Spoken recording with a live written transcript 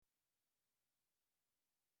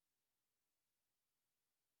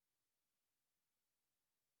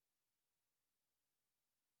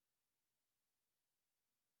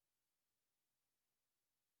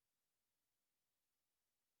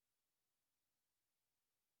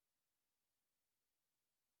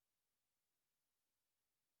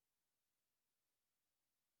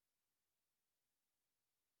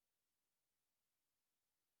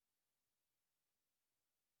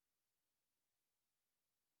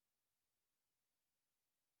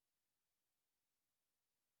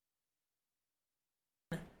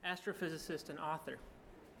astrophysicist and author.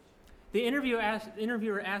 The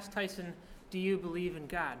interviewer asked Tyson, "Do you believe in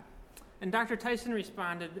God?" And Dr. Tyson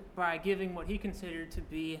responded by giving what he considered to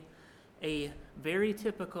be a very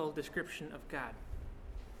typical description of God.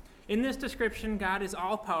 In this description, God is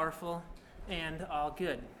all-powerful and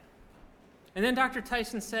all-good. And then Dr.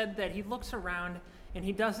 Tyson said that he looks around and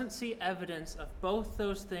he doesn't see evidence of both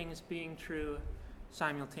those things being true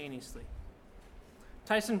simultaneously.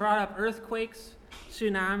 Tyson brought up earthquakes,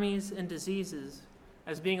 tsunamis, and diseases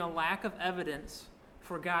as being a lack of evidence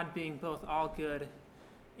for God being both all-good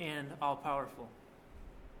and all-powerful.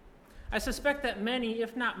 I suspect that many,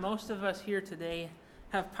 if not most of us here today,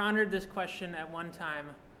 have pondered this question at one time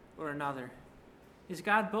or another. Is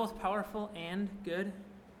God both powerful and good?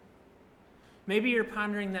 Maybe you're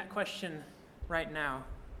pondering that question right now.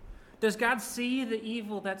 Does God see the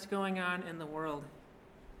evil that's going on in the world?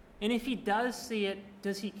 And if he does see it,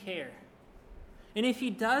 does he care? And if he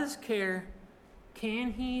does care,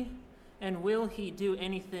 can he and will he do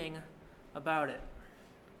anything about it?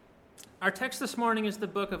 Our text this morning is the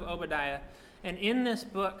book of Obadiah, and in this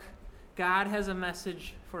book, God has a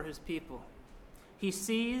message for his people. He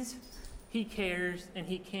sees, he cares, and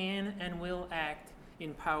he can and will act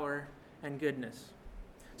in power and goodness.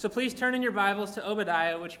 So please turn in your Bibles to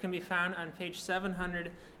Obadiah, which can be found on page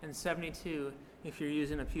 772 if you're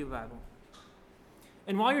using a pew Bible.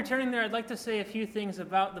 And while you're turning there, I'd like to say a few things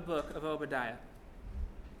about the book of Obadiah.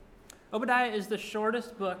 Obadiah is the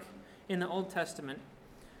shortest book in the Old Testament.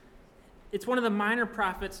 It's one of the minor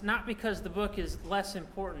prophets, not because the book is less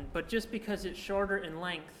important, but just because it's shorter in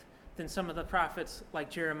length than some of the prophets like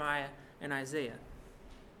Jeremiah and Isaiah.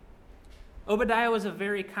 Obadiah was a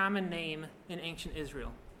very common name in ancient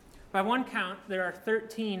Israel. By one count, there are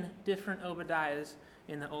 13 different Obadiahs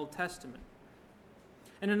in the Old Testament.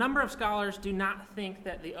 And a number of scholars do not think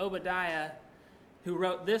that the Obadiah who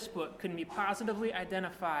wrote this book can be positively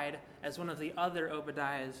identified as one of the other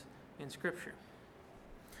Obadiahs in Scripture.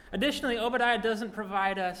 Additionally, Obadiah doesn't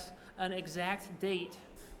provide us an exact date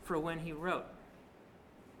for when he wrote.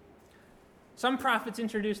 Some prophets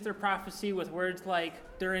introduce their prophecy with words like,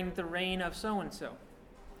 during the reign of so-and-so.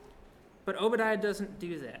 But Obadiah doesn't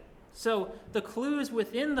do that. So the clues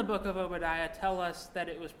within the book of Obadiah tell us that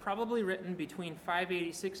it was probably written between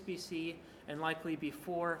 586 BC and likely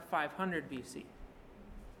before 500 BC.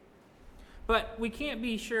 But we can't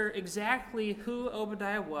be sure exactly who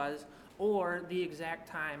Obadiah was or the exact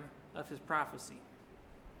time of his prophecy.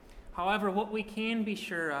 However, what we can be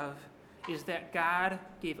sure of is that God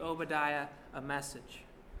gave Obadiah a message.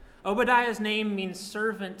 Obadiah's name means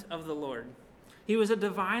servant of the Lord. He was a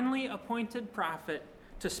divinely appointed prophet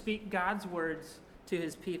to speak God's words to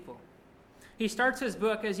his people. He starts his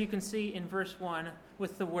book, as you can see in verse 1,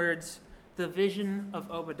 with the words, "The vision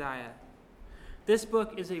of Obadiah." This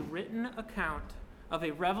book is a written account of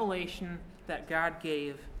a revelation that God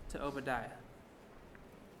gave to Obadiah.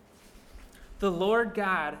 The Lord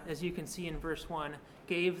God, as you can see in verse 1,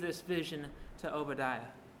 gave this vision to Obadiah.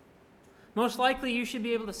 Most likely you should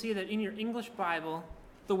be able to see that in your English Bible,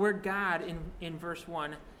 the word God in verse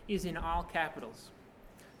 1 is in all capitals.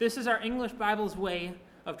 This is our English Bible's way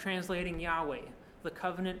of translating Yahweh, the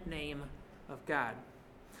covenant name of God.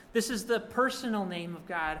 This is the personal name of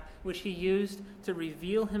God which he used to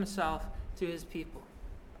reveal himself to his people.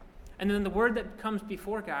 And then the word that comes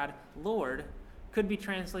before God, Lord, could be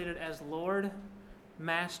translated as Lord,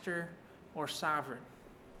 Master, or Sovereign.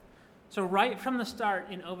 So right from the start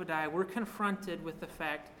in Obadiah, we're confronted with the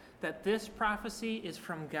fact that this prophecy is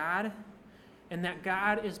from God and that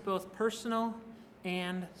God is both personal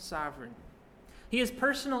and sovereign. He is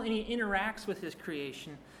personal and he interacts with his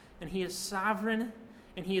creation, and he is sovereign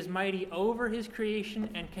and he is mighty over his creation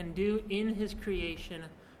and can do in his creation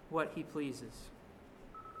what he pleases.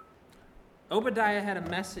 Obadiah had a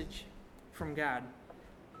message from God.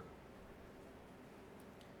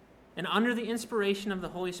 And under the inspiration of the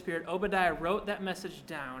Holy Spirit, Obadiah wrote that message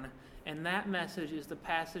down, and that message is the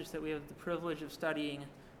passage that we have the privilege of studying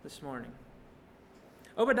this morning.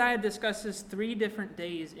 Obadiah discusses 3 different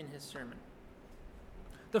days in his sermon.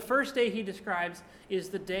 The first day he describes is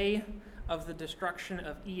the day of the destruction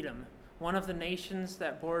of Edom, one of the nations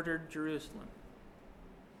that bordered Jerusalem.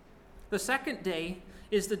 The second day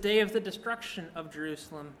is the day of the destruction of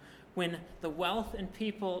Jerusalem, when the wealth and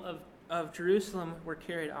people of Jerusalem were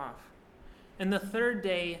carried off. And the third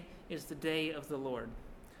day is the day of the Lord.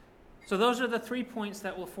 So those are the 3 points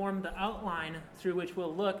that will form the outline through which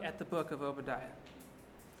we'll look at the book of Obadiah.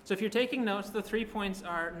 So if you're taking notes, the 3 points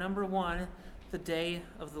are, number 1, the day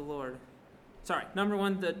of the Lord. Number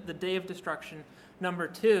 1, the day of destruction. Number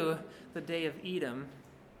 2, the day of Edom.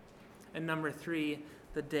 And number 3,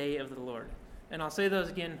 the day of the Lord. And I'll say those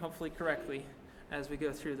again, hopefully correctly, as we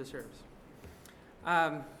go through the service.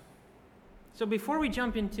 So before we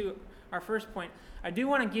jump into our first point, I do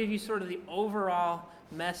want to give you sort of the overall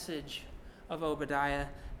message of Obadiah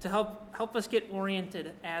to help us get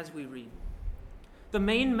oriented as we read. The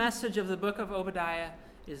main message of the book of Obadiah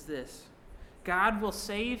is this: God will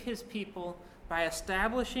save his people by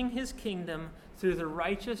establishing his kingdom through the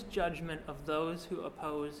righteous judgment of those who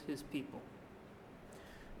oppose his people.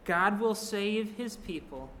 God will save his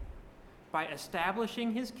people by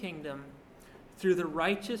establishing his kingdom through the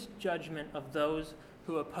righteous judgment of those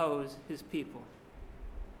who oppose his people.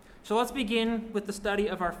 So let's begin with the study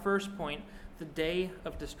of our first point, the day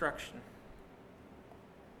of destruction.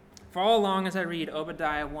 Follow along as I read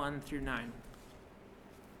Obadiah 1 through 9.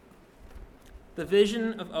 The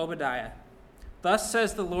vision of Obadiah. Thus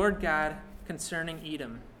says the Lord God concerning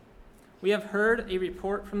Edom. We have heard a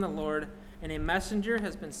report from the Lord, and a messenger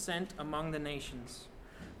has been sent among the nations.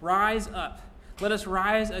 Rise up, let us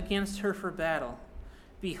rise against her for battle.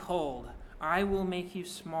 Behold, I will make you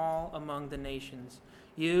small among the nations.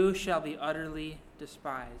 You shall be utterly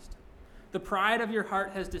despised. The pride of your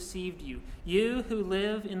heart has deceived you, you who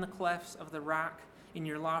live in the clefts of the rock in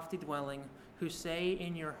your lofty dwelling, who say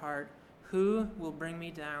in your heart, who will bring me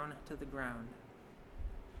down to the ground?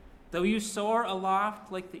 Though you soar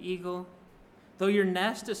aloft like the eagle, though your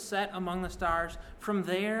nest is set among the stars, from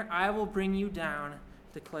there I will bring you down,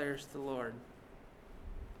 declares the Lord.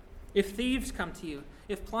 If thieves come to you,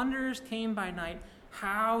 if plunderers came by night,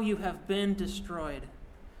 how you have been destroyed!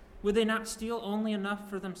 Would they not steal only enough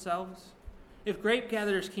for themselves? If grape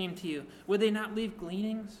gatherers came to you, would they not leave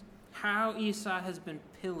gleanings? How Esau has been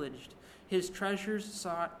pillaged, his treasures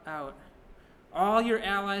sought out. All your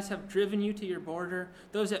allies have driven you to your border.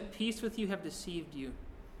 Those at peace with you have deceived you.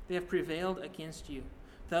 They have prevailed against you.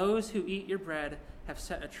 Those who eat your bread have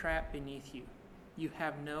set a trap beneath you. You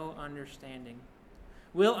have no understanding.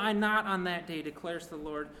 Will I not on that day, declares the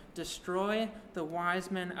Lord, destroy the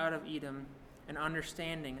wise men out of Edom and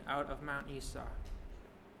understanding out of Mount Esau?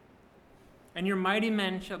 And your mighty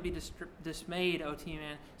men shall be dismayed, O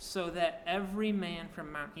Teman, so that every man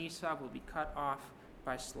from Mount Esau will be cut off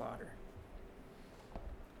by slaughter.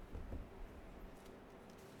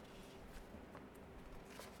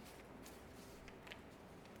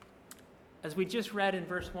 As we just read in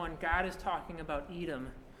verse 1, God is talking about Edom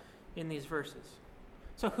in these verses.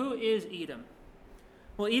 So who is Edom?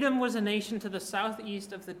 Well, Edom was a nation to the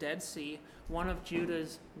southeast of the Dead Sea, one of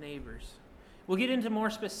Judah's neighbors. We'll get into more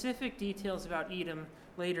specific details about Edom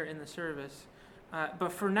later in the service.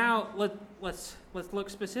 But for now, let's look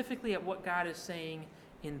specifically at what God is saying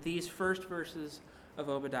in these first verses of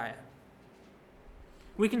Obadiah.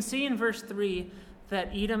 We can see in verse 3 that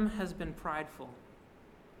Edom has been prideful.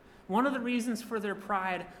 One of the reasons for their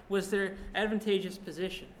pride was their advantageous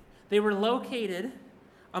position. They were located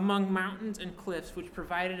among mountains and cliffs, which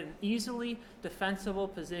provided an easily defensible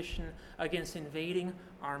position against invading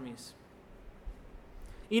armies.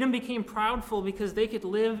 Edom became proudful because they could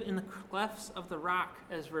live in the clefts of the rock,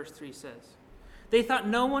 as verse 3 says. They thought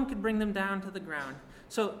no one could bring them down to the ground.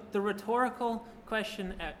 So the rhetorical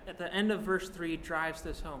question at the end of verse 3 drives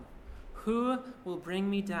this home. Who will bring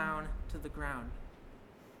me down to the ground?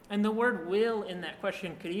 And the word will in that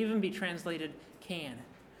question could even be translated can.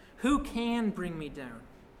 Who can bring me down?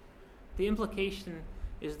 The implication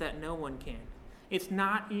is that no one can. It's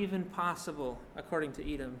not even possible, according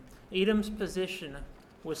to Edom. Edom's position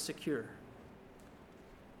was secure.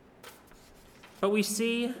 But we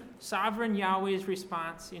see sovereign Yahweh's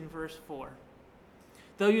response in verse 4.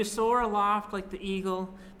 Though you soar aloft like the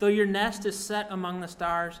eagle, though your nest is set among the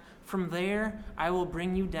stars, from there I will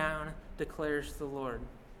bring you down, declares the Lord.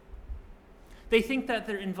 They think that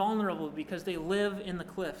they're invulnerable because they live in the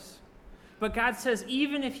cliffs. But God says,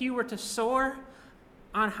 even if you were to soar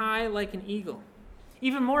on high like an eagle,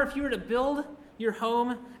 even more if you were to build your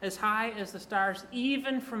home as high as the stars,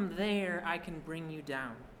 even from there I can bring you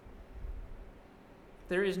down.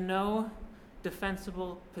 There is no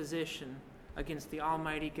defensible position against the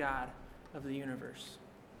Almighty God of the universe.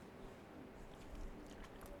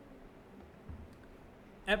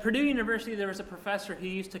 At Purdue University, there was a professor who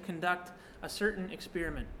used to conduct a certain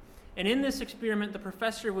experiment. And in this experiment, the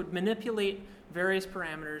professor would manipulate various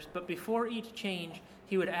parameters, but before each change,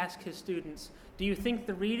 he would ask his students, do you think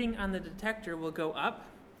the reading on the detector will go up,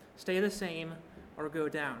 stay the same, or go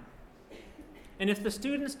down? And if the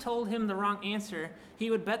students told him the wrong answer, he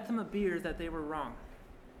would bet them a beer that they were wrong.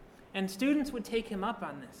 And students would take him up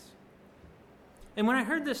on this. And when I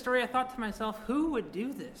heard this story, I thought to myself, who would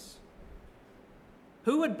do this?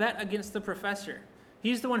 Who would bet against the professor?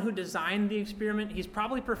 He's the one who designed the experiment. He's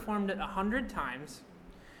probably performed it 100 times.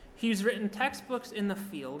 He's written textbooks in the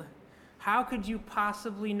field. How could you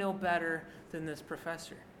possibly know better than this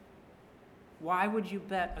professor? Why would you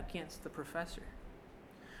bet against the professor?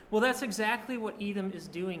 Well, that's exactly what Edom is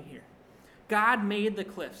doing here. God made the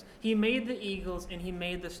cliffs. He made the eagles, and he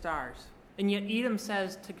made the stars. And yet Edom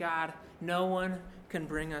says to God, no one can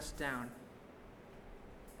bring us down.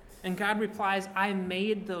 And God replies, I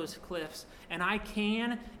made those cliffs, and I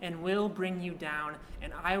can and will bring you down,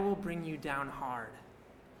 and I will bring you down hard.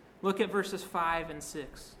 Look at verses 5 and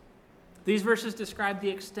 6. These verses describe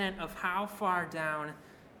the extent of how far down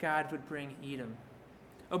God would bring Edom.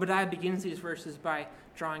 Obadiah begins these verses by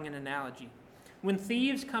drawing an analogy. When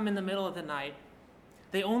thieves come in the middle of the night,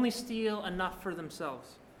 they only steal enough for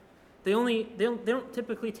themselves. They don't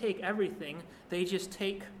typically take everything. They just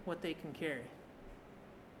take what they can carry.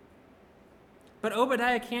 But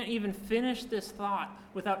Obadiah can't even finish this thought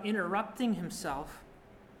without interrupting himself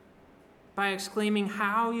by exclaiming,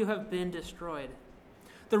 how you have been destroyed.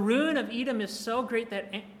 The ruin of Edom is so great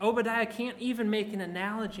that Obadiah can't even make an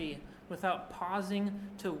analogy without pausing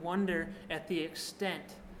to wonder at the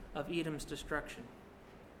extent of Edom's destruction.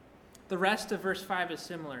 The rest of verse 5 is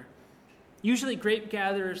similar. Usually grape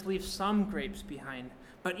gatherers leave some grapes behind,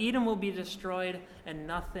 but Edom will be destroyed and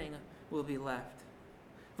nothing will be left.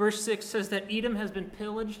 Verse 6 says that Edom has been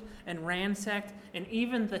pillaged and ransacked, and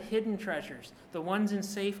even the hidden treasures, the ones in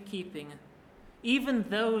safekeeping, even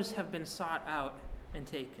those have been sought out and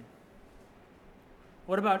taken.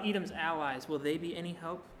 What about Edom's allies? Will they be any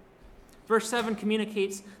help? Verse 7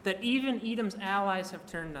 communicates that even Edom's allies have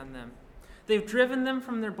turned on them. They've driven them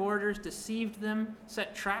from their borders, deceived them,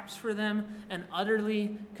 set traps for them, and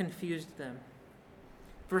utterly confused them.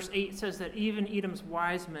 Verse 8 says that even Edom's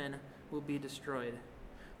wise men will be destroyed.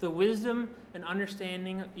 The wisdom and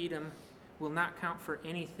understanding of Edom will not count for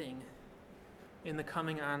anything in the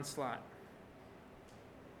coming onslaught.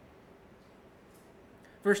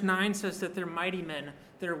 Verse 9 says that their mighty men,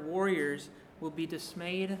 their warriors, will be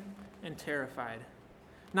dismayed and terrified.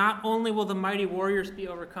 Not only will the mighty warriors be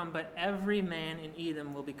overcome, but every man in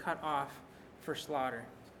Edom will be cut off for slaughter.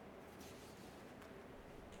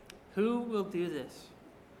 Who will do this?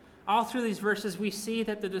 All through these verses, we see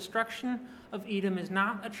that the destruction of Edom is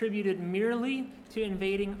not attributed merely to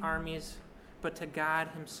invading armies, but to God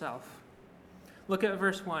himself. Look at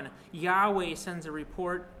verse 1. Yahweh sends a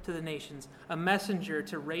report to the nations, a messenger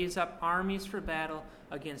to raise up armies for battle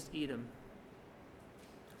against Edom.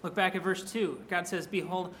 Look back at verse 2. God says,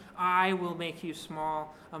 behold, I will make you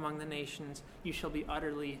small among the nations. You shall be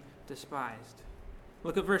utterly despised.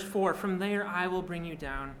 Look at verse 4. From there I will bring you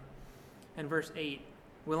down. And verse 8.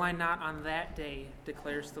 Will I not on that day,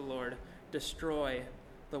 declares the Lord, destroy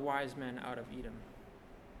the wise men out of Edom?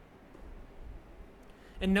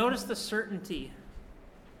 And notice the certainty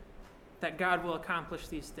that God will accomplish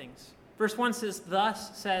these things. Verse 1 says,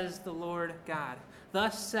 thus says the Lord God.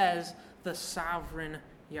 Thus says the sovereign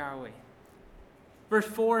Yahweh. Verse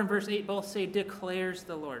 4 and verse 8 both say, declares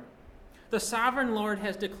the Lord. The sovereign Lord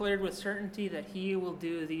has declared with certainty that he will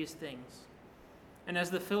do these things. And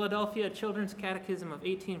as the Philadelphia Children's Catechism of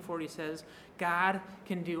 1840 says, God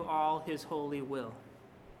can do all his holy will.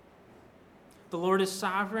 The Lord is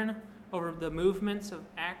sovereign over the movements of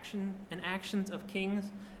action and actions of kings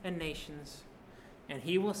and nations, and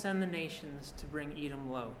he will send the nations to bring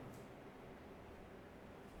Edom low.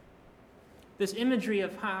 This imagery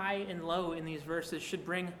of high and low in these verses should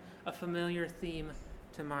bring a familiar theme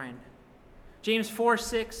to mind. James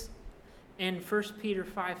 4:6 and 1 Peter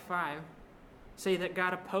 5:5 say that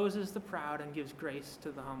God opposes the proud and gives grace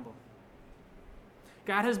to the humble.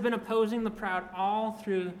 God has been opposing the proud all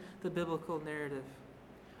through the biblical narrative.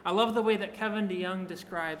 I love the way that Kevin DeYoung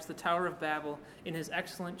describes the Tower of Babel in his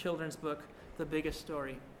excellent children's book, The Biggest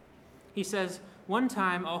Story. He says, one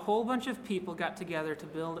time a whole bunch of people got together to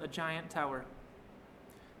build a giant tower.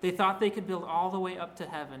 They thought they could build all the way up to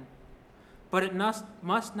heaven, but it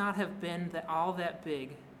must not have been all that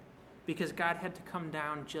big, because God had to come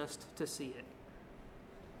down just to see it.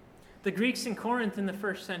 The Greeks in Corinth in the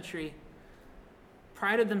first century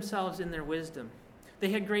prided themselves in their wisdom. They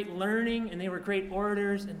had great learning, and they were great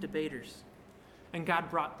orators and debaters, and God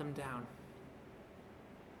brought them down.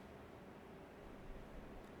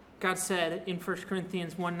 God said in 1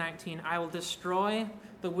 Corinthians 1:19, I will destroy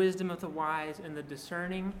the wisdom of the wise, and the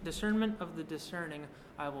discernment of the discerning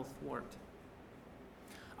I will thwart.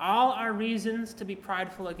 All our reasons to be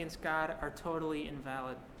prideful against God are totally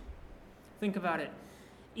invalid. Think about it.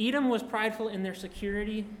 Edom was prideful in their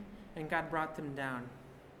security, and God brought them down.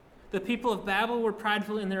 The people of Babel were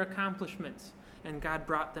prideful in their accomplishments, and God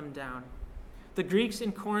brought them down. The Greeks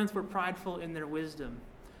in Corinth were prideful in their wisdom,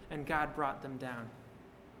 and God brought them down.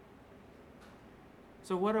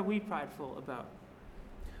 So what are we prideful about?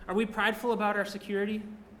 Are we prideful about our security?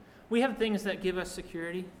 We have things that give us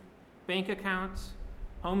security: bank accounts,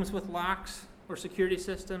 homes with locks or security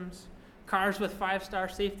systems, cars with 5-star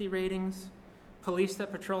safety ratings, police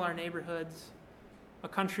that patrol our neighborhoods, a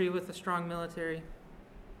country with a strong military.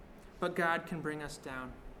 But God can bring us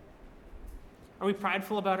down. Are we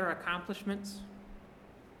prideful about our accomplishments?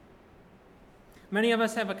 Many of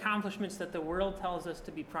us have accomplishments that the world tells us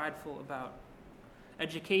to be prideful about: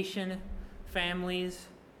 education, families,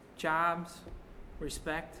 jobs,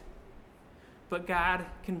 respect. But God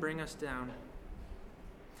can bring us down.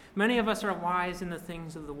 Many of us are wise in the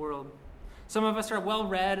things of the world. Some of us are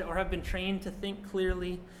well-read or have been trained to think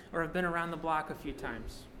clearly or have been around the block a few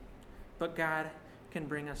times. But God can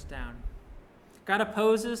bring us down. God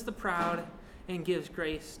opposes the proud and gives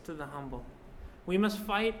grace to the humble. We must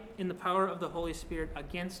fight in the power of the Holy Spirit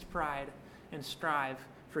against pride and strive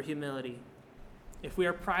for humility. If we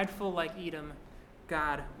are prideful like Edom,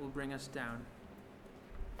 God will bring us down.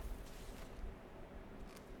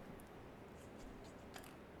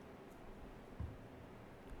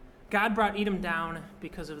 God brought Edom down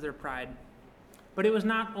because of their pride. But it was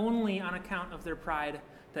not only on account of their pride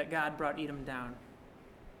that God brought Edom down.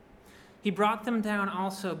 He brought them down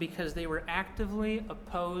also because they were actively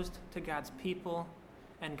opposed to God's people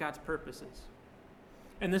and God's purposes.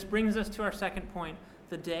 And this brings us to our second point,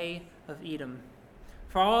 the day of Edom.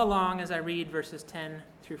 Follow along as I read verses 10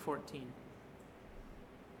 through 14.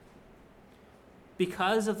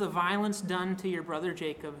 Because of the violence done to your brother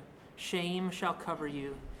Jacob, shame shall cover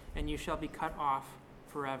you, and you shall be cut off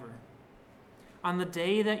forever. On the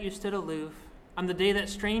day that you stood aloof, on the day that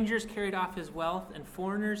strangers carried off his wealth and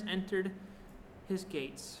foreigners entered his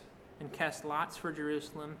gates and cast lots for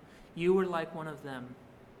Jerusalem, you were like one of them.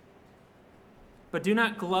 But do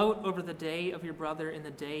not gloat over the day of your brother in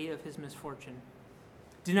the day of his misfortune.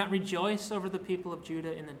 Do not rejoice over the people of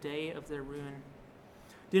Judah in the day of their ruin.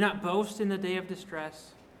 Do not boast in the day of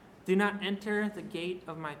distress. Do not enter the gate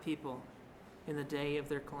of my people in the day of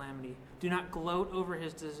their calamity. Do not gloat over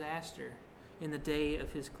his disaster in the day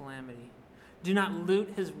of his calamity. Do not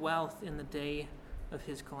loot his wealth in the day of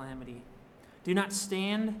his calamity. Do not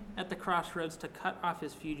stand at the crossroads to cut off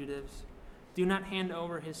his fugitives. Do not hand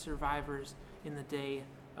over his survivors in the day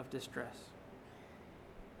of distress.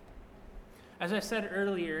 As I said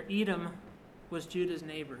earlier, Edom was Judah's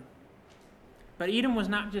neighbor. But Edom was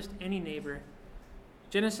not just any neighbor.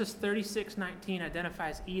 Genesis 36:19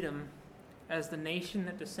 identifies Edom as the nation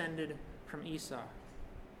that descended from Esau.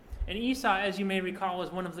 And Esau, as you may recall,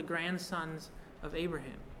 was one of the grandsons of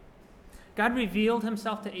Abraham. God revealed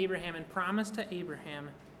himself to Abraham and promised to Abraham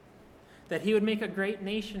that he would make a great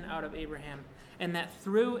nation out of Abraham, and that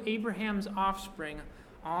through Abraham's offspring,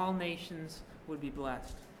 all nations would be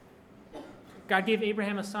blessed. God gave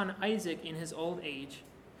Abraham a son, Isaac, in his old age,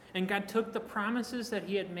 and God took the promises that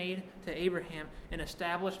he had made to Abraham and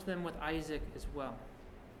established them with Isaac as well.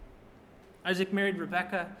 Isaac married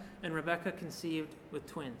Rebekah, and Rebekah conceived with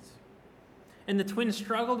twins. And the twins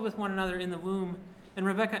struggled with one another in the womb, and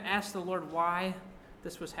Rebekah asked the Lord why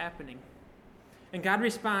this was happening. And God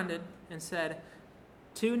responded and said,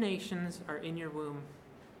 2 nations are in your womb,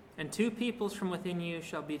 and 2 peoples from within you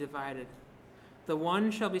shall be divided. The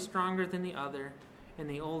one shall be stronger than the other, and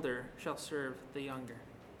the older shall serve the younger.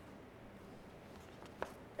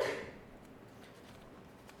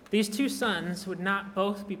 These 2 sons would not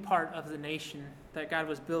both be part of the nation that God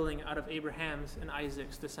was building out of Abraham's and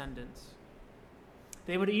Isaac's descendants.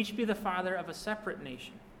 They would each be the father of a separate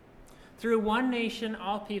nation. Through one nation,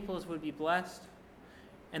 all peoples would be blessed,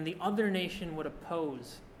 and the other nation would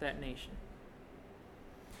oppose that nation.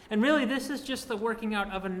 And really, this is just the working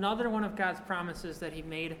out of another one of God's promises that he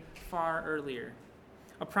made far earlier.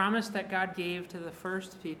 A promise that God gave to the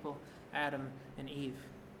first people, Adam and Eve.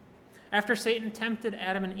 After Satan tempted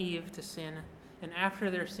Adam and Eve to sin, and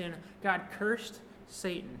after their sin, God cursed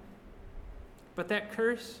Satan. But that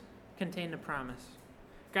curse contained a promise.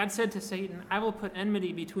 God said to Satan, I will put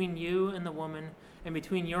enmity between you and the woman, and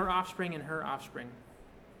between your offspring and her offspring.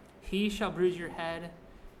 He shall bruise your head,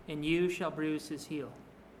 and you shall bruise his heel.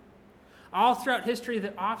 All throughout history,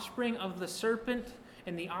 the offspring of the serpent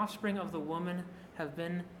and the offspring of the woman have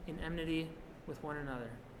been in enmity with one another.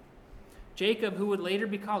 Jacob, who would later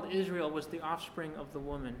be called Israel, was the offspring of the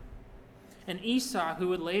woman. And Esau, who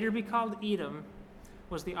would later be called Edom,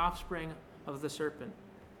 was the offspring of the serpent.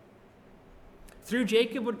 Through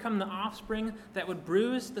Jacob would come the offspring that would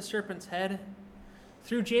bruise the serpent's head.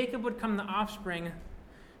 Through Jacob would come the offspring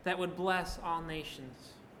that would bless all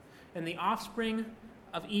nations. and the offspring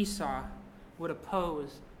of Esau would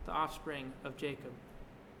oppose the offspring of Jacob.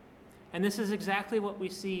 And this is exactly what we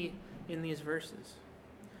see in these verses.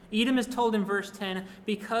 Edom is told in verse 10,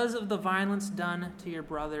 because of the violence done to your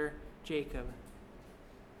brother Jacob.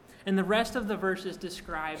 And the rest of the verses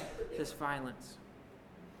describe this violence.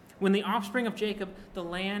 When the offspring of Jacob,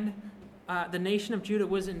 the nation of Judah,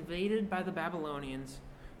 was invaded by the Babylonians,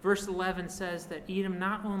 verse 11 says that Edom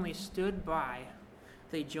not only stood by,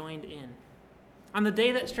 they joined in. On the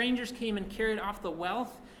day that strangers came and carried off the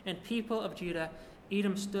wealth and people of Judah,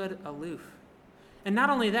 Edom stood aloof. And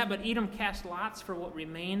not only that, but Edom cast lots for what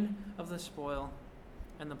remained of the spoil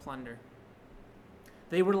and the plunder.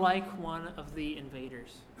 They were like one of the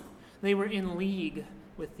invaders. They were in league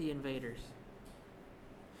with the invaders.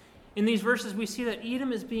 In these verses, we see that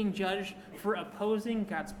Edom is being judged for opposing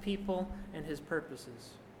God's people and his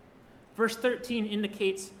purposes. Verse 13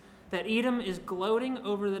 indicates that Edom is gloating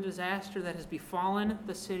over the disaster that has befallen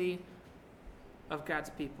the city of God's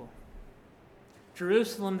people.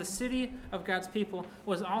 Jerusalem, the city of God's people,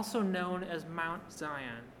 was also known as Mount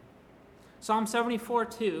Zion. Psalm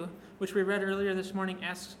 74:2, which we read earlier this morning,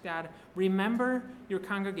 asks God, remember your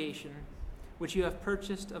congregation, which you have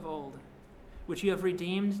purchased of old, which you have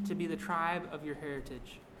redeemed to be the tribe of your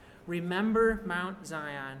heritage. Remember Mount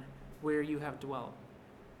Zion, where you have dwelt.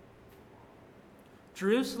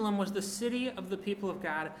 Jerusalem was the city of the people of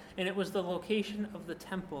God, and it was the location of the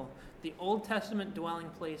temple, the Old Testament dwelling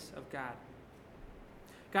place of God.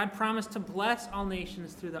 God promised to bless all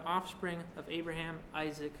nations through the offspring of Abraham,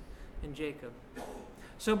 Isaac, and Jacob.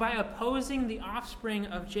 So by opposing the offspring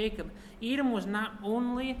of Jacob, Edom was not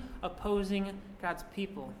only opposing God's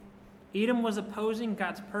people, Edom was opposing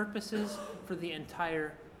God's purposes for the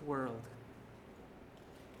entire world.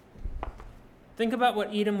 Think about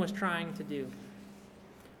what Edom was trying to do.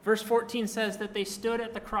 Verse 14 says that they stood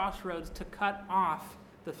at the crossroads to cut off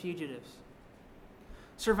the fugitives.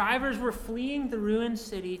 Survivors were fleeing the ruined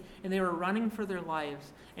city, and they were running for their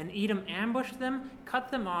lives. And Edom ambushed them, cut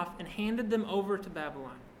them off, and handed them over to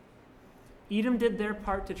Babylon. Edom did their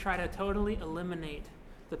part to try to totally eliminate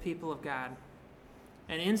the people of God.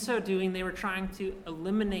 And in so doing, they were trying to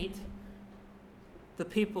eliminate the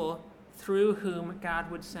people through whom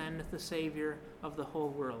God would send the Savior of the whole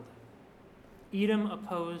world. Edom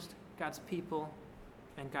opposed God's people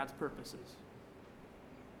and God's purposes.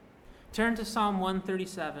 Turn to Psalm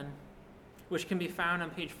 137, which can be found on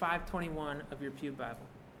page 521 of your Pew Bible.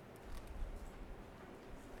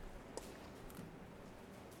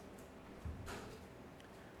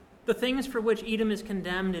 The things for which Edom is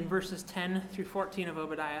condemned in verses 10 through 14 of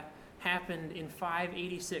Obadiah happened in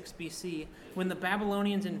 586 BC when the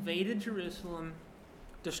Babylonians invaded Jerusalem,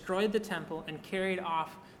 destroyed the temple, and carried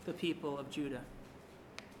off the people of Judah.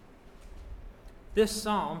 This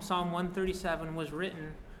psalm, Psalm 137, was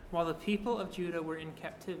written while the people of Judah were in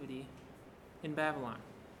captivity in Babylon.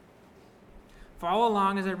 Follow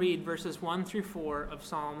along as I read verses 1 through 4 of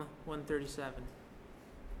Psalm 137.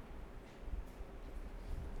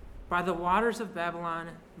 By the waters of Babylon,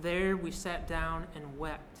 there we sat down and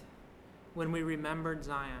wept when we remembered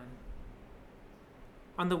Zion.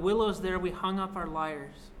 On the willows there we hung up our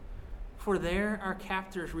lyres, for there our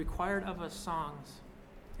captors required of us songs,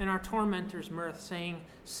 and our tormentors mirth, saying,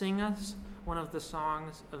 sing us one of the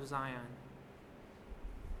songs of Zion.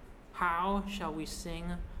 How shall we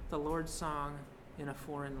sing the Lord's song in a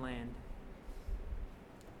foreign land?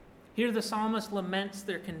 Here the psalmist laments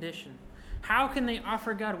their condition. How can they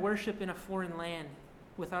offer God worship in a foreign land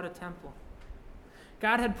without a temple?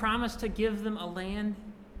 God had promised to give them a land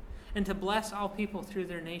and to bless all people through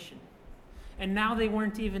their nation. And now they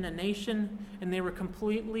weren't even a nation, and they were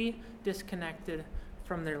completely disconnected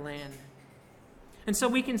from their land. And so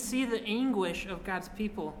we can see the anguish of God's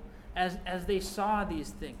people as they saw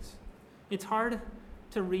these things. It's hard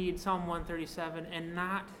to read Psalm 137 and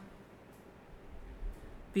not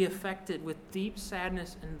be affected with deep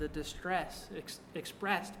sadness and the distress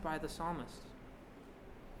expressed by the psalmist.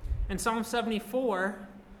 And Psalm 74,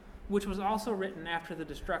 which was also written after the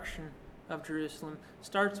destruction of Jerusalem,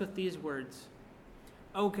 starts with these words,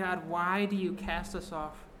 "O God, why do you cast us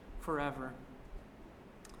off forever?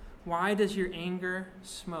 Why does your anger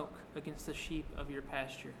smoke against the sheep of your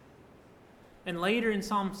pasture?" And later in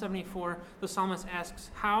Psalm 74, the psalmist asks,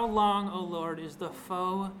 "How long, O Lord, is the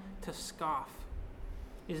foe to scoff?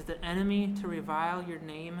 Is the enemy to revile your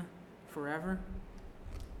name forever?"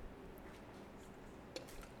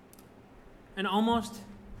 And almost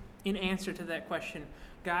in answer to that question,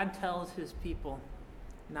 God tells his people,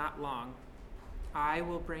 "Not long. I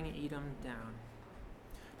will bring Edom down."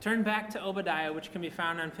 Turn back to Obadiah, which can be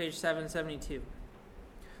found on page 772.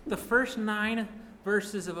 The first 9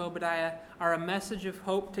 verses of Obadiah are a message of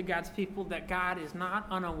hope to God's people that God is not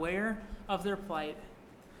unaware of their plight,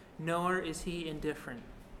 nor is he indifferent.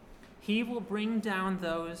 He will bring down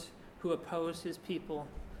those who oppose his people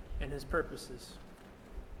and his purposes.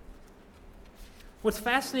 What's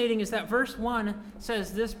fascinating is that verse 1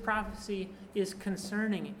 says this prophecy is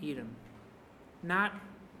concerning Edom, not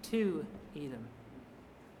to Edom.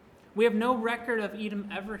 We have no record of Edom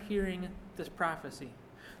ever hearing this prophecy.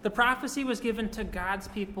 The prophecy was given to God's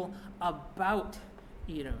people about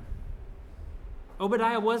Edom.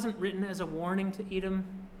 Obadiah wasn't written as a warning to Edom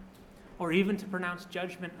or even to pronounce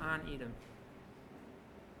judgment on Edom.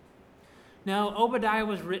 No, Obadiah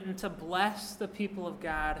was written to bless the people of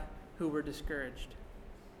God who were discouraged.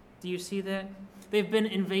 Do you see that? They've been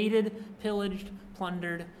invaded, pillaged,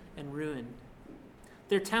 plundered, and ruined.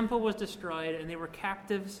 Their temple was destroyed, and they were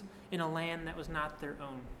captives in a land that was not their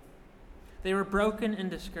own. They were broken and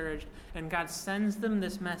discouraged, and God sends them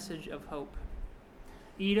this message of hope.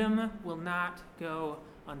 Edom will not go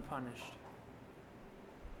unpunished.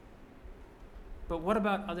 But what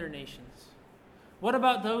about other nations? What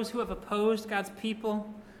about those who have opposed God's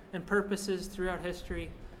people and purposes throughout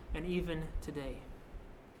history and even today?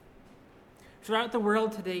 Throughout the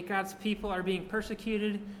world today, God's people are being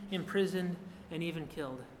persecuted, imprisoned, and even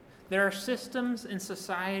killed. There are systems and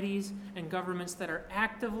societies and governments that are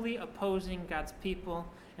actively opposing God's people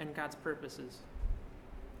and God's purposes.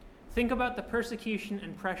 Think about the persecution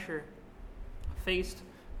and pressure faced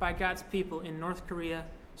by God's people in North Korea,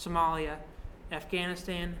 Somalia,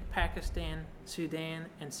 Afghanistan, Pakistan, Sudan,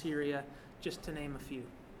 and Syria, just to name a few.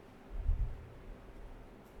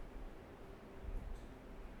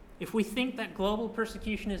 If we think that global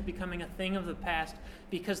persecution is becoming a thing of the past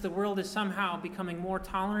because the world is somehow becoming more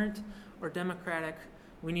tolerant or democratic,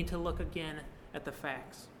 we need to look again at the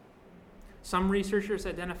facts. Some researchers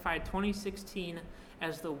identified 2016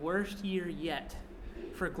 as the worst year yet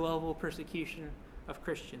for global persecution of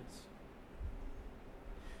Christians.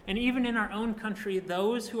 And even in our own country,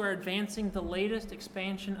 those who are advancing the latest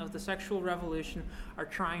expansion of the sexual revolution are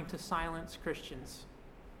trying to silence Christians.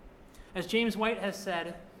 As James White has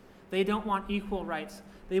said, they don't want equal rights,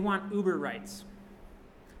 they want uber rights.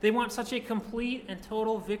 They want such a complete and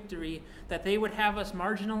total victory that they would have us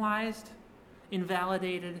marginalized,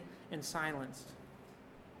 invalidated, and silenced.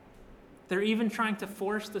 They're even trying to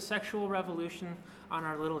force the sexual revolution on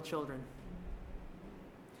our little children.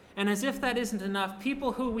 And as if that isn't enough,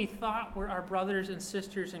 people who we thought were our brothers and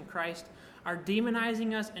sisters in Christ are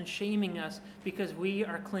demonizing us and shaming us because we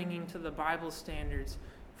are clinging to the Bible's standards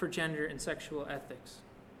for gender and sexual ethics.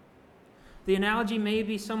 The analogy may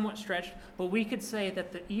be somewhat stretched, but we could say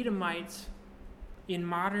that the Edomites in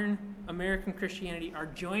modern American Christianity are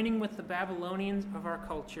joining with the Babylonians of our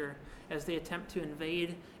culture as they attempt to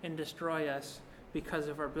invade and destroy us because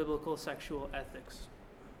of our biblical sexual ethics.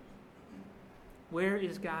 Where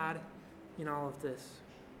is God in all of this?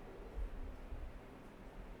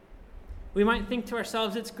 We might think to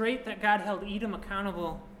ourselves, it's great that God held Edom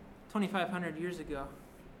accountable 2,500 years ago.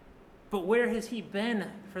 But where has he been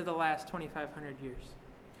for the last 2,500 years?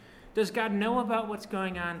 Does God know about what's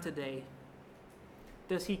going on today?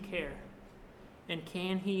 Does he care? And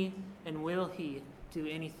can he and will he do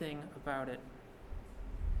anything about it?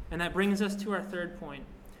 And that brings us to our third point,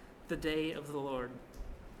 the day of the Lord.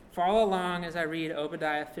 Follow along as I read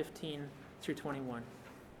Obadiah 15 through 21.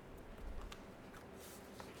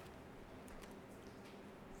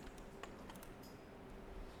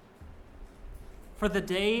 For the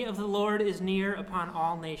day of the Lord is near upon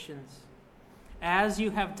all nations. As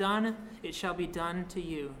you have done, it shall be done to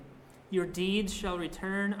you. Your deeds shall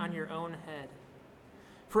return on your own head.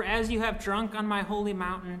 For as you have drunk on my holy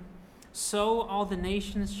mountain, so all the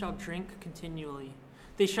nations shall drink continually.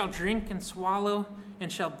 They shall drink and swallow,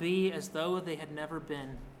 and shall be as though they had never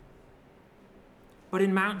been. But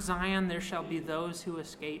in Mount Zion there shall be those who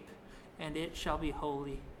escape, and it shall be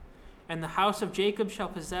holy. And the house of Jacob shall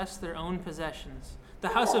possess their own possessions. The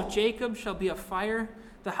house of Jacob shall be a fire,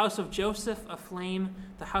 the house of Joseph a flame,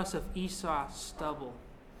 the house of Esau stubble.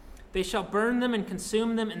 They shall burn them and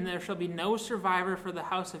consume them, and there shall be no survivor for the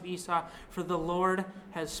house of Esau, for the Lord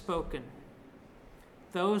has spoken.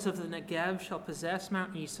 Those of the Negev shall possess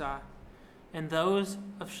Mount Esau, and those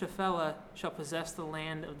of Shephelah shall possess the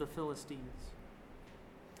land of the Philistines.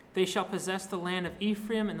 They shall possess the land of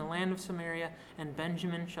Ephraim and the land of Samaria, and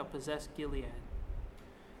Benjamin shall possess Gilead.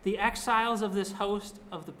 The exiles of this host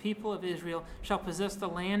of the people of Israel shall possess the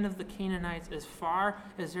land of the Canaanites as far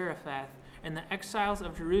as Zarephath, and the exiles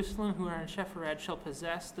of Jerusalem who are in Sepharad shall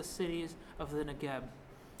possess the cities of the Negeb.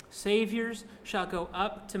 Saviors shall go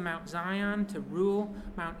up to Mount Zion to rule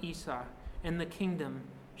Mount Esau, and the kingdom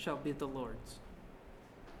shall be the Lord's.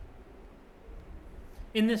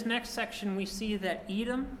 In this next section, we see that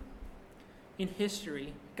Edom in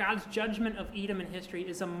history, God's judgment of Edom in history,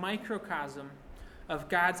 is a microcosm of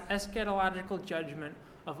God's eschatological judgment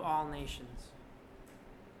of all nations.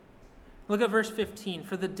 Look at verse 15.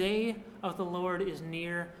 For the day of the Lord is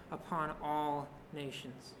near upon all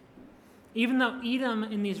nations. Even though Edom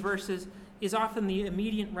in these verses is often the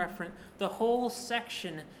immediate referent, the whole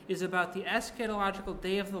section is about the eschatological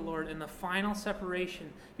day of the Lord and the final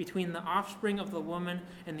separation between the offspring of the woman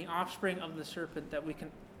and the offspring of the serpent that we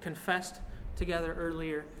confessed together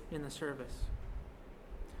earlier in the service.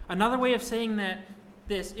 Another way of saying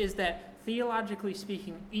this is that, theologically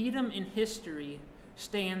speaking, Edom in history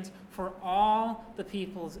stands for all the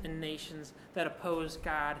peoples and nations that oppose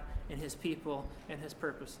God and his people and his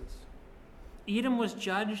purposes. Edom was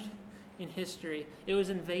judged in history. It was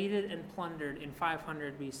invaded and plundered in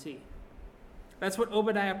 500 BC. That's what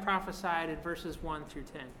Obadiah prophesied in verses 1 through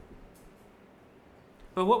 10.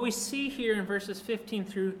 But what we see here in verses 15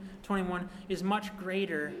 through 21 is much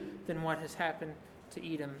greater than what has happened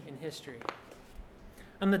to Edom in history.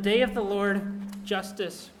 On the day of the Lord,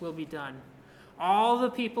 justice will be done. All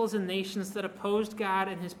the peoples and nations that opposed God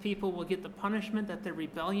and his people will get the punishment that their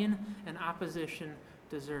rebellion and opposition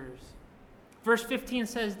deserves. Verse 15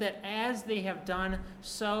 says that as they have done,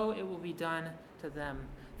 so it will be done to them.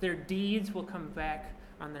 Their deeds will come back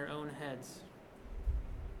on their own heads.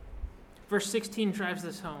 Verse 16 drives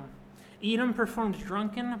this home. Edom performed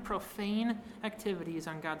drunken, profane activities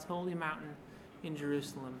on God's holy mountain in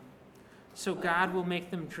Jerusalem. So God will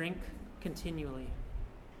make them drink continually.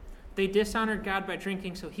 They dishonored God by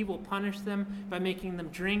drinking, so he will punish them by making them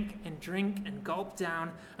drink and gulp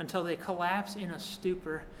down until they collapse in a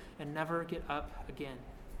stupor and never get up again.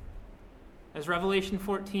 As Revelation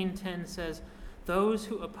 14:10 says, those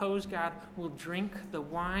who oppose God will drink the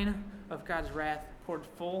wine of God's wrath poured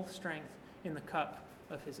full strength in the cup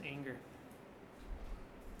of his anger.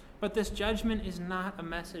 But this judgment is not a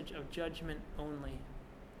message of judgment only.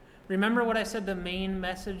 Remember what I said the main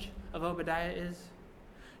message of Obadiah is?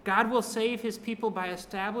 God will save his people by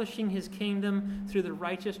establishing his kingdom through the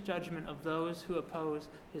righteous judgment of those who oppose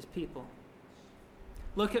his people.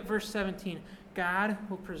 Look at verse 17. God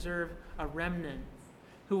will preserve a remnant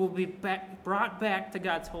who will be brought back to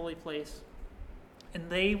God's holy place, and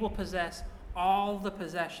they will possess all the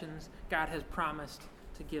possessions God has promised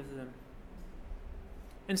to give them.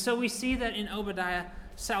 And so we see that in Obadiah,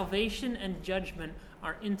 salvation and judgment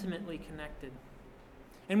are intimately connected.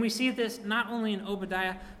 And we see this not only in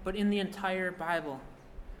Obadiah, but in the entire Bible.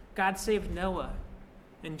 God saved Noah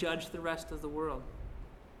and judged the rest of the world.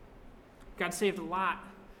 God saved Lot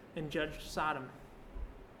and judged Sodom.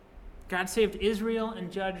 God saved Israel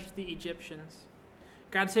and judged the Egyptians.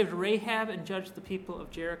 God saved Rahab and judged the people of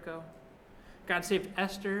Jericho. God saved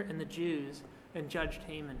Esther and the Jews and judged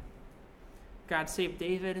Haman. God saved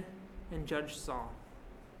David and judged Saul.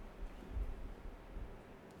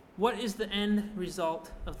 What is the end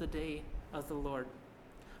result of the day of the Lord?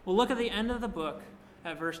 Well, look at the end of the book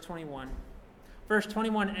at verse 21. Verse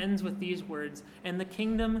 21 ends with these words, and the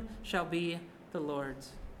kingdom shall be the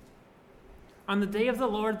Lord's. On the day of the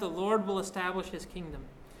Lord will establish his kingdom.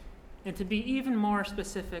 And to be even more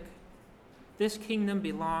specific, this kingdom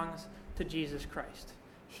belongs to Jesus Christ.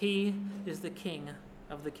 He is the king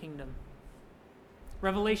of the kingdom.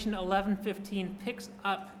 Revelation 11:15 picks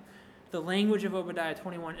up the language of Obadiah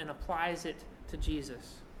 21 and applies it to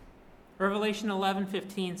Jesus. Revelation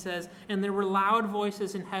 11:15 says, and there were loud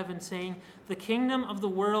voices in heaven saying, the kingdom of the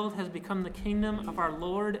world has become the kingdom of our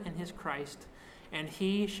Lord and his Christ, and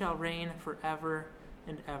he shall reign forever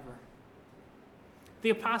and ever. The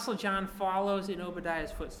Apostle John follows in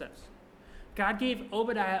Obadiah's footsteps. God gave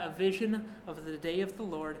Obadiah a vision of the day of the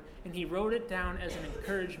Lord, and he wrote it down as an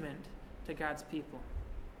encouragement to God's people.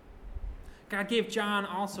 God gave John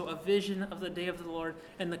also a vision of the day of the Lord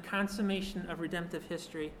and the consummation of redemptive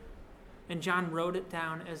history, and John wrote it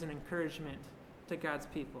down as an encouragement to God's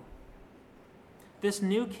people. This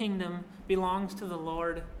new kingdom belongs to the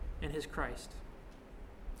Lord and his Christ.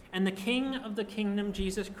 And the King of the kingdom,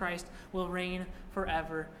 Jesus Christ, will reign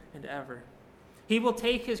forever and ever. He will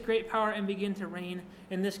take his great power and begin to reign,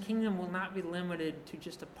 and this kingdom will not be limited to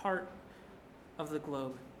just a part of the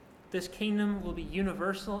globe. This kingdom will be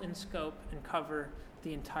universal in scope and cover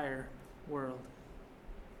the entire world.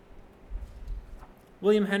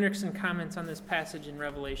 William Hendrickson comments on this passage in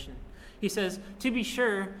Revelation. He says, to be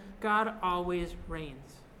sure, God always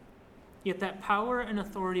reigns. Yet that power and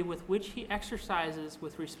authority with which he exercises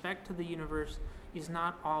with respect to the universe is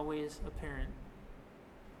not always apparent.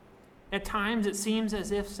 At times, it seems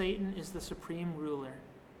as if Satan is the supreme ruler.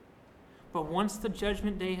 But once the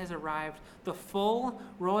judgment day has arrived, the full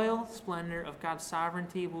royal splendor of God's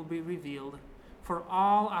sovereignty will be revealed, for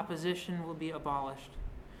all opposition will be abolished.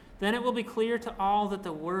 Then it will be clear to all that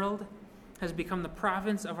the world has become the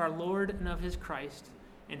province of our Lord and of his Christ,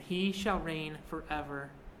 and he shall reign forever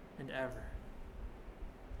and ever.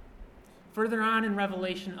 Further on in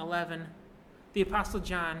Revelation 11, the Apostle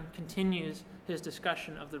John continues his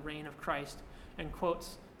discussion of the reign of Christ and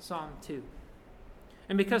quotes Psalm 2.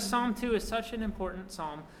 And because Psalm 2 is such an important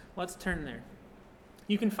psalm, let's turn there.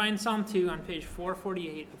 You can find Psalm 2 on page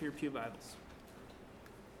 448 of your Pew Bibles.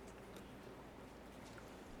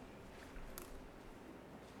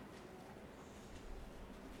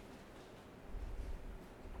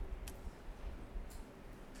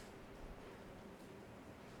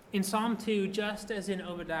 In Psalm 2, just as in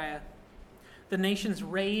Obadiah, the nations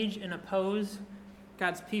rage and oppose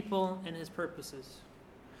God's people and his purposes.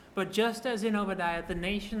 But just as in Obadiah, the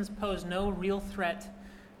nations pose no real threat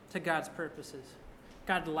to God's purposes.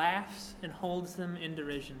 God laughs and holds them in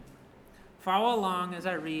derision. Follow along as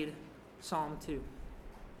I read Psalm 2.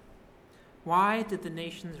 Why did the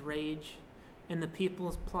nations rage and the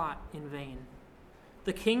peoples plot in vain?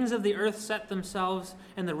 The kings of the earth set themselves,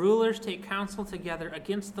 and the rulers take counsel together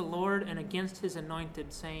against the Lord and against his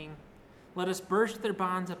anointed, saying, "Let us burst their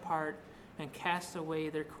bonds apart and cast away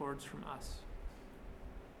their cords from us."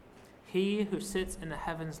 He who sits in the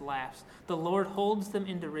heavens laughs. The Lord holds them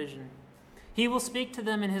in derision. He will speak to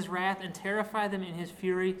them in his wrath and terrify them in his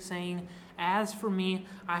fury, saying, "As for me,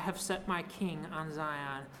 I have set my king on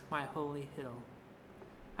Zion, my holy hill.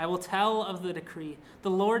 I will tell of the decree. The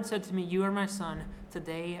Lord said to me, 'You are my son.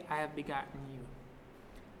 Today I have begotten you.'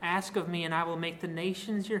 Ask of me, and I will make the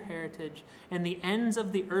nations your heritage, and the ends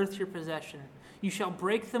of the earth your possession. You shall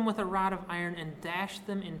break them with a rod of iron and dash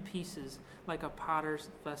them in pieces like a potter's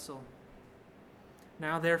vessel.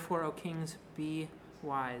 Now therefore, O kings, be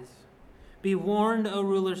wise. Be warned, O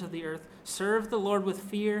rulers of the earth. Serve the Lord with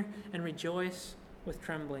fear and rejoice with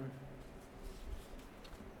trembling.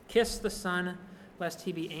 Kiss the Son, lest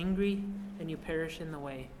he be angry and you perish in the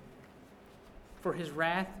way. For his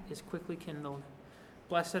wrath is quickly kindled.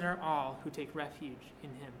 Blessed are all who take refuge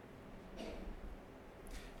in him."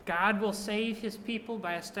 God will save his people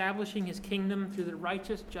by establishing his kingdom through the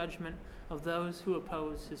righteous judgment of those who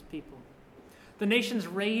oppose his people. The nations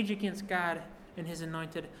rage against God and his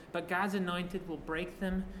anointed, but God's anointed will break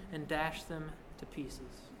them and dash them to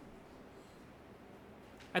pieces.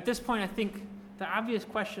 At this point, I think the obvious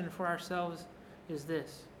question for ourselves is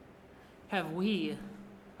this: have we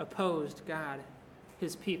opposed God,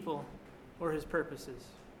 his people, or his purposes?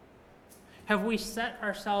 Have we set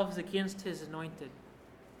ourselves against his anointed?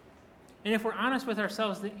 And if we're honest with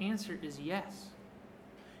ourselves, the answer is yes.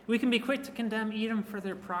 We can be quick to condemn Edom for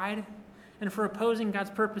their pride and for opposing God's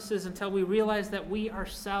purposes until we realize that we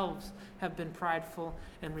ourselves have been prideful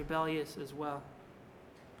and rebellious as well.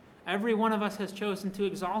 Every one of us has chosen to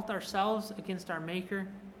exalt ourselves against our Maker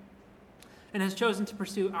and has chosen to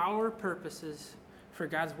pursue our purposes for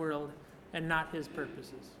God's world and not his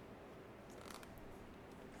purposes.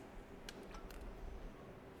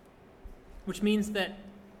 Which means that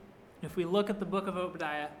if we look at the book of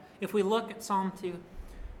Obadiah, if we look at Psalm 2,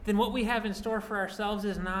 then what we have in store for ourselves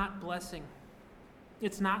is not blessing.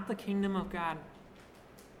 It's not the kingdom of God.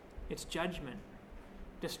 It's judgment,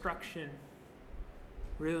 destruction,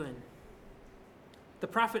 ruin. The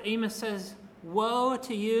prophet Amos says, "Woe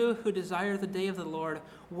to you who desire the day of the Lord.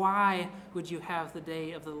 Why would you have the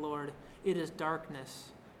day of the Lord? It is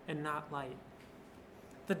darkness and not light."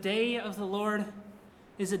 The day of the Lord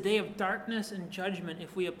is a day of darkness and judgment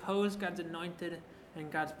if we oppose God's anointed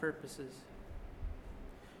and God's purposes.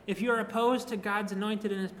 If you are opposed to God's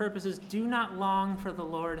anointed and his purposes, do not long for the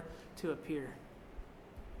Lord to appear.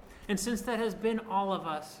 And since that has been all of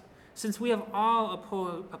us, since we have all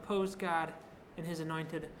opposed God and his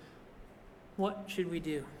anointed, what should we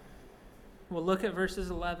do? We'll look at verses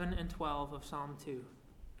 11 and 12 of Psalm 2.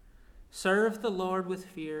 "Serve the Lord with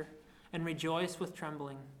fear and rejoice with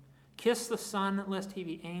trembling. Kiss the Son, lest he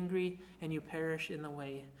be angry and you perish in the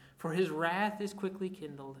way. For his wrath is quickly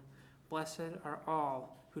kindled. Blessed are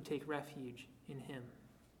all who take refuge in him."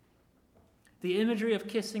 The imagery of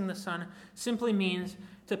kissing the Son simply means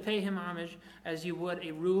to pay him homage as you would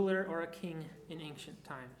a ruler or a king in ancient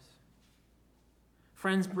times.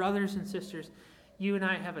 Friends, brothers, and sisters, you and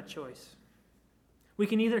I have a choice. We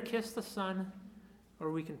can either kiss the Son or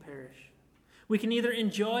we can perish. We can either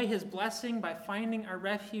enjoy his blessing by finding our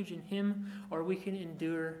refuge in him, or we can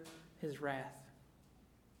endure his wrath.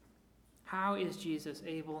 How is Jesus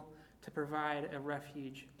able to provide a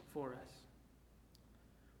refuge for us?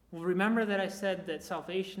 Well, remember that I said that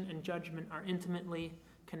salvation and judgment are intimately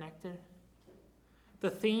connected? The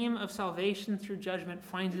theme of salvation through judgment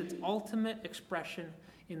finds its ultimate expression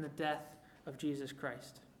in the death of Jesus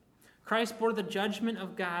Christ. Christ bore the judgment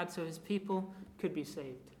of God so his people could be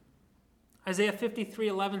saved. Isaiah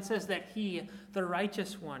 53:11 says that he, the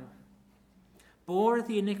righteous one, bore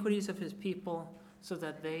the iniquities of his people so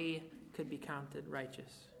that they could be counted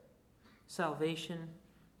righteous. Salvation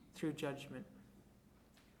through judgment.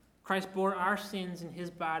 Christ bore our sins in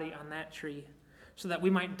his body on that tree so that we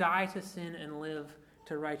might die to sin and live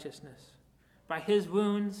to righteousness. By his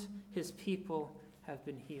wounds, his people have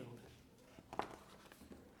been healed.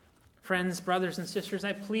 Friends, brothers, and sisters,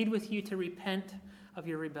 I plead with you to repent of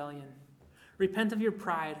your rebellion. Repent of your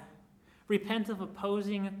pride. Repent of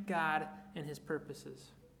opposing God and his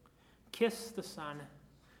purposes. Kiss the Son.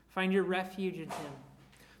 Find your refuge in him.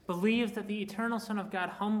 Believe that the eternal Son of God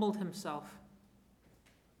humbled himself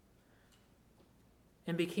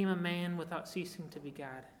and became a man without ceasing to be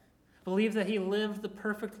God. Believe that he lived the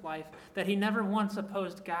perfect life, that he never once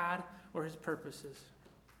opposed God or his purposes.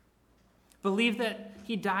 Believe that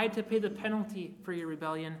he died to pay the penalty for your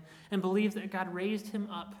rebellion, and believe that God raised him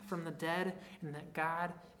up from the dead and that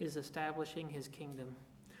God is establishing his kingdom.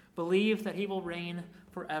 Believe that he will reign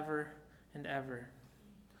forever and ever.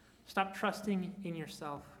 Stop trusting in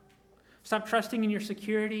yourself. Stop trusting in your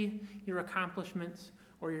security, your accomplishments,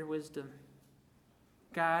 or your wisdom.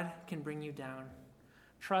 God can bring you down.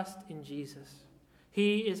 Trust in Jesus.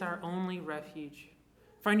 He is our only refuge.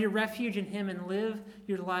 Find your refuge in him and live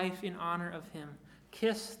your life in honor of him.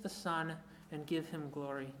 Kiss the Son and give him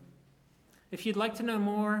glory. If you'd like to know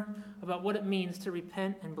more about what it means to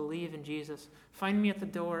repent and believe in Jesus, find me at the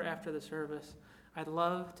door after the service. I'd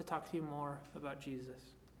love to talk to you more about Jesus.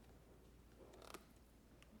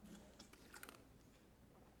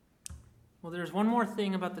 Well, there's one more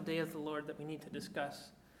thing about the day of the Lord that we need to discuss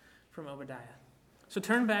from Obadiah. So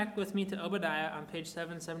turn back with me to Obadiah on page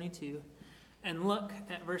 772 and look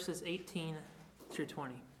at verses 18 through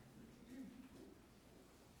 20.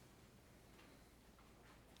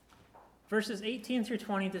 Verses 18 through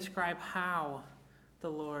 20 describe how the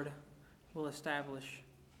Lord will establish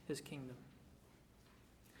his kingdom.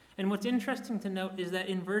 And what's interesting to note is that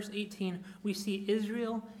in verse 18, we see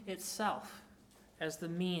Israel itself as the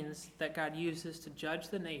means that God uses to judge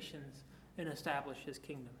the nations and establish his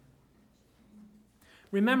kingdom.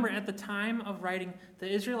 Remember, at the time of writing, the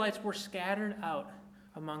Israelites were scattered out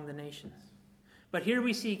among the nations. But here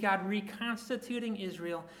we see God reconstituting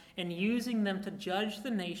Israel and using them to judge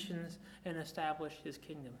the nations and establish his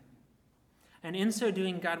kingdom. And in so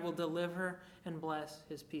doing, God will deliver and bless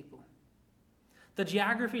his people. The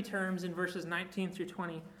geography terms in verses 19 through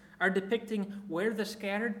 20 are depicting where the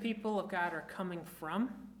scattered people of God are coming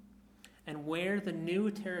from and where the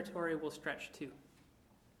new territory will stretch to.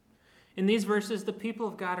 In these verses, the people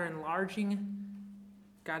of God are enlarging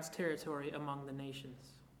God's territory among the nations.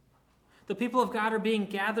 The people of God are being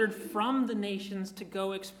gathered from the nations to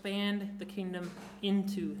go expand the kingdom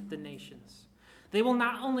into the nations. They will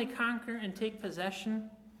not only conquer and take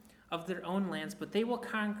possession of their own lands, but they will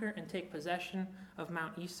conquer and take possession of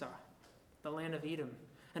Mount Esau, the land of Edom,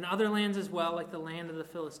 and other lands as well, like the land of the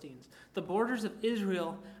Philistines. The borders of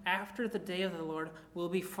Israel after the day of the Lord will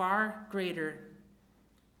be far greater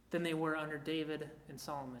than they were under David and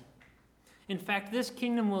Solomon. In fact, this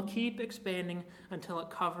kingdom will keep expanding until it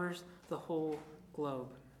covers the whole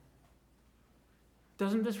globe.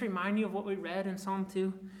 Doesn't this remind you of what we read in Psalm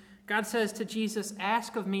 2? God says to Jesus,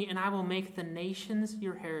 "Ask of me, and I will make the nations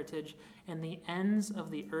your heritage and the ends of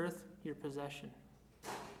the earth your possession."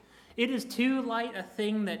 It is too light a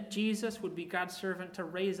thing that Jesus would be God's servant to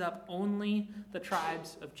raise up only the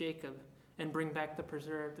tribes of Jacob and bring back the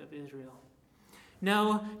preserved of Israel.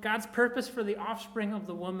 No, God's purpose for the offspring of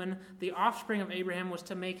the woman, the offspring of Abraham, was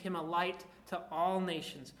to make him a light to all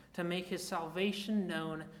nations, to make his salvation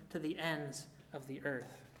known to the ends of the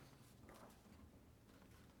earth.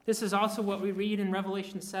 This is also what we read in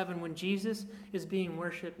Revelation 7 when Jesus is being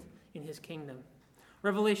worshipped in his kingdom.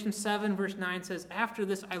 Revelation 7 verse 9 says, "After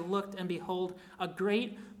this I looked, and behold, a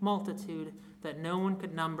great multitude that no one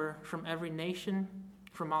could number, from every nation,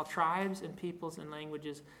 from all tribes and peoples and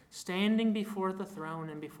languages, standing before the throne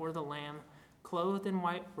and before the Lamb, clothed in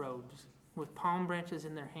white robes, with palm branches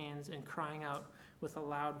in their hands, and crying out with a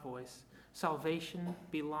loud voice, 'Salvation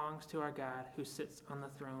belongs to our God who sits on the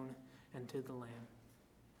throne and to the Lamb.'"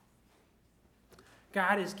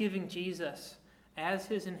 God is giving Jesus as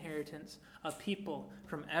his inheritance a people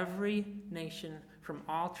from every nation, from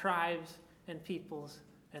all tribes and peoples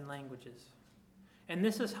and languages. And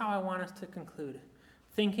this is how I want us to conclude,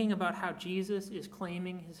 thinking about how Jesus is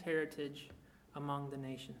claiming his heritage among the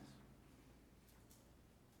nations.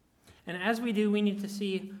 And as we do, we need to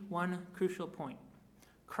see one crucial point.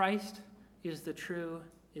 Christ is the true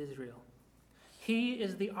Israel. He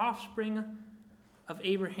is the offspring of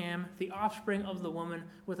Abraham, the offspring of the woman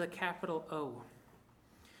with a capital O,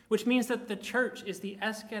 which means that the church is the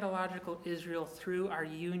eschatological Israel through our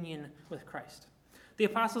union with Christ. The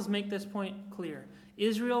apostles make this point clear.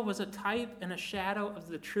 Israel was a type and a shadow of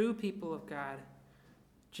the true people of God,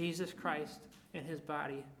 Jesus Christ and his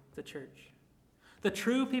body, the church. The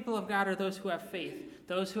true people of God are those who have faith,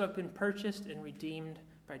 those who have been purchased and redeemed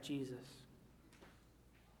by Jesus.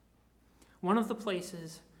 One of the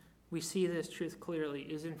places we see this truth clearly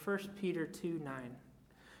is in 1 Peter 2:9.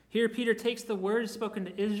 Here Peter takes the words spoken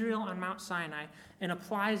to Israel on Mount Sinai and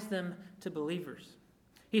applies them to believers.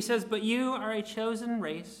 He says, "But you are a chosen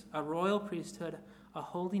race, a royal priesthood, a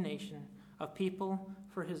holy nation, a people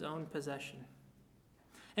for his own possession."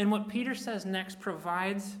 And what Peter says next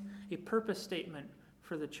provides a purpose statement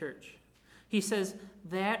for the church. He says,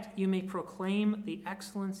 "That you may proclaim the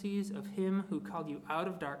excellencies of him who called you out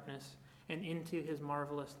of darkness and into his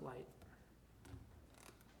marvelous light."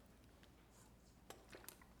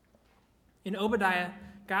 In Obadiah,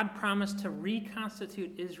 God promised to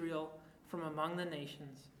reconstitute Israel from among the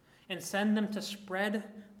nations and send them to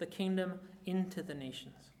spread the kingdom into the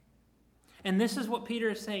nations. And this is what Peter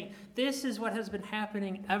is saying. This is what has been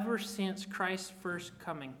happening ever since Christ's first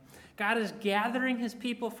coming. God is gathering his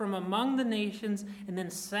people from among the nations and then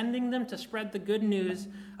sending them to spread the good news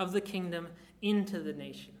of the kingdom into the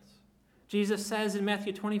nations. Jesus says in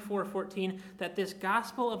Matthew 24:14 that this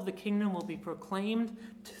gospel of the kingdom will be proclaimed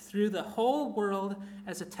through the whole world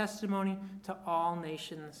as a testimony to all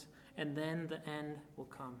nations, and then the end will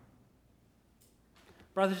come.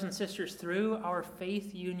 Brothers and sisters, through our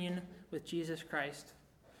faith union with Jesus Christ,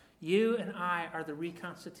 you and I are the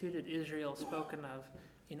reconstituted Israel spoken of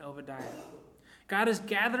in Obadiah. God is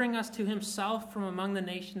gathering us to himself from among the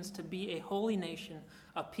nations to be a holy nation,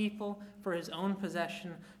 a people for his own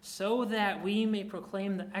possession, so that we may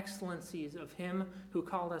proclaim the excellencies of him who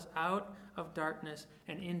called us out of darkness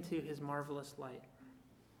and into his marvelous light.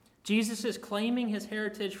 Jesus is claiming his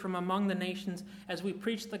heritage from among the nations as we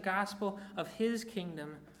preach the gospel of his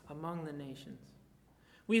kingdom among the nations.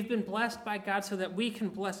 We've been blessed by God so that we can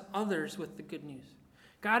bless others with the good news.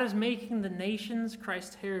 God is making the nations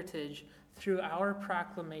Christ's heritage through our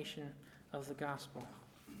proclamation of the gospel.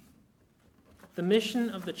 The mission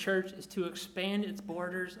of the church is to expand its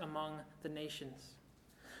borders among the nations.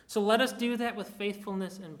 So let us do that with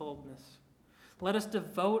faithfulness and boldness. Let us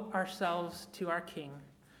devote ourselves to our King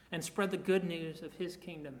and spread the good news of his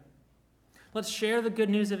kingdom. Let's share the good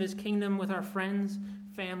news of his kingdom with our friends,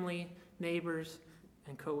 family, neighbors,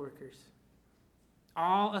 and coworkers.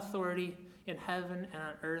 All authority in heaven and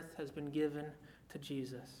on earth has been given to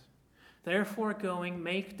Jesus. Therefore, going,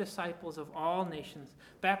 make disciples of all nations,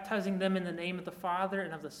 baptizing them in the name of the Father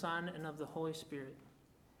and of the Son and of the Holy Spirit,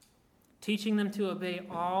 teaching them to obey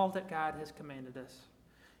all that God has commanded us.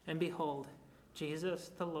 And behold, Jesus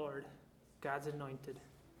the Lord, God's anointed,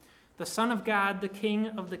 the Son of God, the King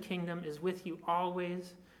of the kingdom, is with you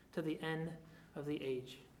always to the end of the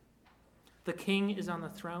age. The King is on the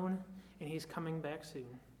throne, and he's coming back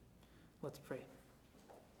soon. Let's pray.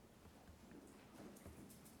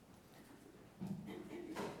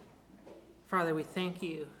 Father, we thank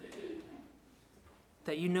you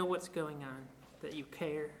that you know what's going on, that you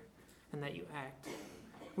care, and that you act.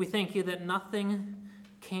 We thank you that nothing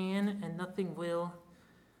can and nothing will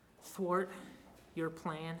thwart your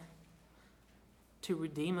plan to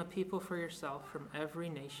redeem a people for yourself from every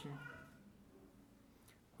nation.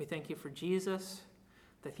 We thank you for Jesus,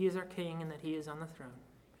 that he is our King and that he is on the throne.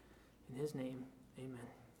 In his name, amen.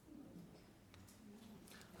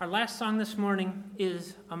 Our last song this morning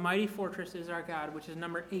is A Mighty Fortress is Our God, which is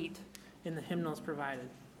number 8 in the hymnals provided.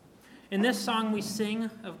 In this song, we sing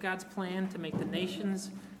of God's plan to make the nations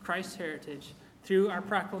Christ's heritage through our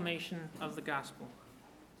proclamation of the gospel.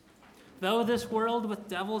 Though this world with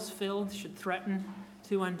devils filled should threaten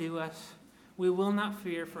to undo us, we will not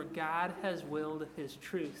fear, for God has willed his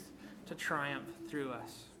truth to triumph through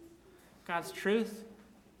us. God's truth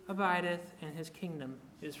abideth, and his kingdom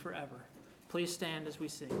is forever. Please stand as we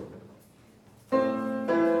sing.